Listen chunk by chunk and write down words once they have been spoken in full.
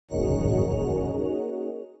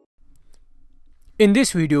In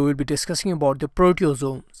this video, we'll be discussing about the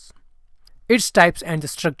proteosomes, its types and the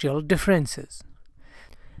structural differences.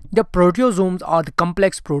 The proteosomes are the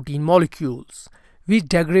complex protein molecules which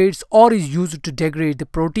degrades or is used to degrade the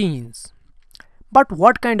proteins. But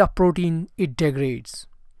what kind of protein it degrades?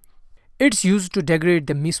 It's used to degrade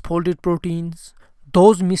the misfolded proteins,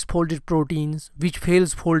 those misfolded proteins which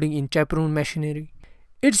fails folding in chaperone machinery.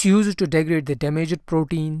 It's used to degrade the damaged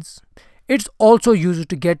proteins. It's also used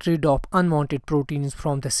to get rid of unwanted proteins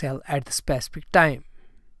from the cell at the specific time.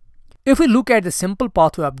 If we look at the simple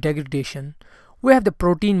pathway of degradation, we have the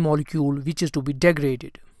protein molecule which is to be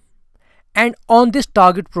degraded. And on this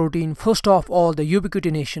target protein, first of all, the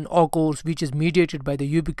ubiquitination occurs, which is mediated by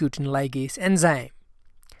the ubiquitin ligase enzyme.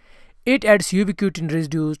 It adds ubiquitin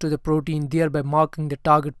residues to the protein, thereby marking the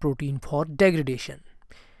target protein for degradation.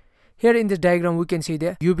 Here in this diagram, we can see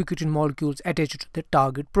the ubiquitin molecules attached to the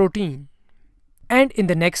target protein. And in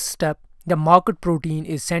the next step, the marked protein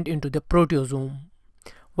is sent into the proteosome,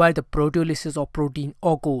 where the proteolysis of protein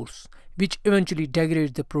occurs, which eventually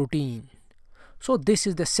degrades the protein. So this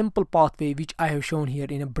is the simple pathway which I have shown here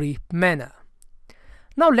in a brief manner.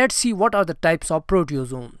 Now let's see what are the types of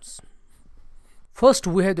proteosomes. First,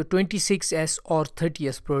 we have the 26S or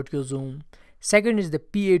 30S proteasome. Second is the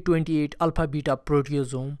Pa28 alpha beta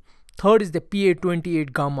proteasome. Third is the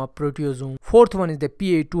Pa28 gamma proteasome. Fourth one is the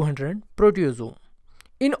Pa200 proteasome.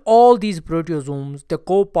 In all these proteosomes, the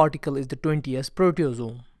core particle is the 20S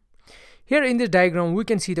proteasome. Here in this diagram, we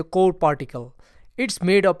can see the core particle. It's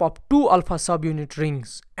made up of 2 alpha subunit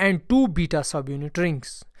rings and 2 beta subunit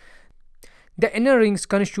rings. The inner rings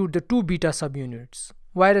constitute the 2 beta subunits,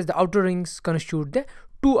 whereas the outer rings constitute the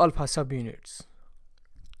 2 alpha subunits.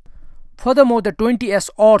 Furthermore, the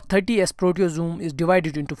 20S or 30S proteasome is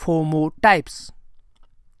divided into 4 more types.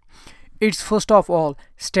 It's first of all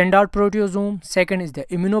standard proteasome, second is the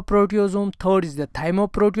immunoproteasome, third is the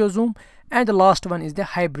thymoproteasome, and the last one is the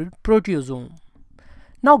hybrid proteasome.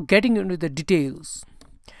 Now getting into the details.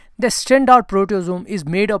 The standard proteasome is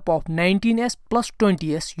made up of 19S plus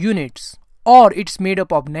 20S units, or it's made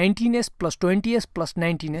up of 19S plus 20S plus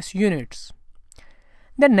 19S units.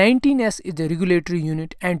 The 19S is the regulatory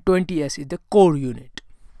unit and 20S is the core unit.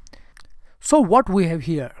 So what we have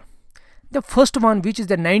here? The first one, which is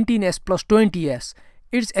the 19S plus 20S,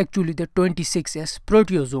 it's actually the 26S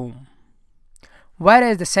proteasome.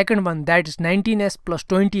 Whereas the second one, that is 19S plus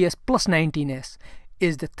 20S plus 19S,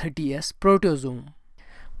 is the 30S proteasome.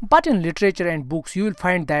 But in literature and books, you will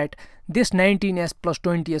find that this 19S plus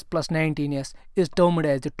 20S plus 19S is termed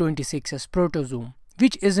as the 26S proteasome,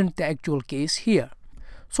 which isn't the actual case here.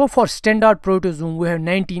 So for standard proteasome, we have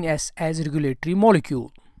 19S as regulatory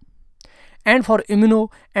molecule. And for immuno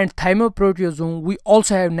and thymoproteasome, we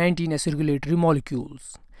also have 19S regulatory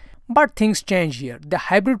molecules. But things change here. The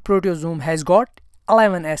hybrid proteasome has got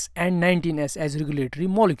 11S and 19S as regulatory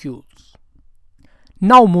molecules.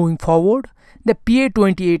 Now moving forward, the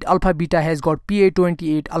Pa28 alpha beta has got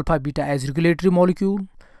Pa28 alpha beta as regulatory molecule.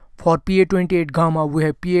 For Pa28 gamma, we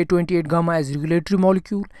have Pa28 gamma as regulatory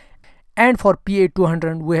molecule. And for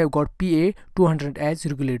Pa200, we have got Pa200 as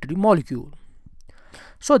regulatory molecule.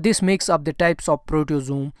 So this makes up the types of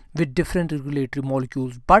proteasome with different regulatory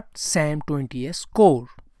molecules but same 20S core.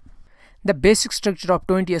 The basic structure of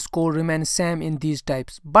 20S core remains same in these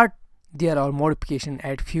types, but there are modifications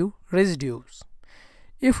at few residues.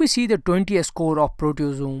 If we see the 20S core of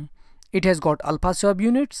proteasome, it has got alpha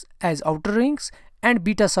subunits as outer rings and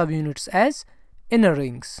beta subunits as inner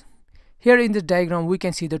rings. Here in this diagram, we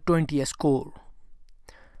can see the 20S core.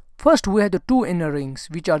 First, we have the 2 inner rings,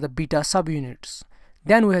 which are the beta subunits.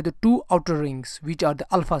 Then we have the 2 outer rings, which are the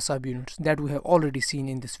alpha subunits that we have already seen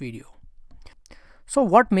in this video. So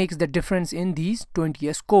what makes the difference in these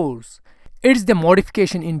 20S cores? It's the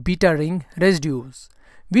modification in beta ring residues,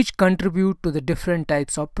 which contribute to the different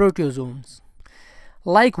types of proteasomes.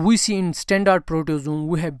 Like we see in standard proteasome,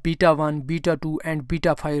 we have beta 1, beta 2 and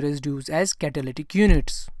beta 5 residues as catalytic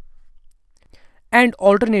units. And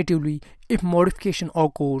alternatively, if modification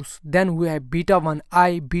occurs, then we have beta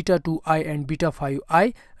 1I, beta 2I and beta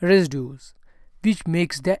 5I residues, which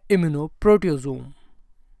makes the immunoproteasome.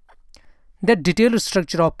 The detailed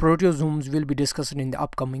structure of proteasomes will be discussed in the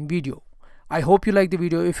upcoming video. I hope you like the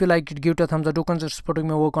video. If you liked it, give it a thumbs up. Do consider supporting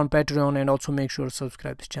my work on Patreon and also make sure to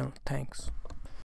subscribe to this channel. Thanks.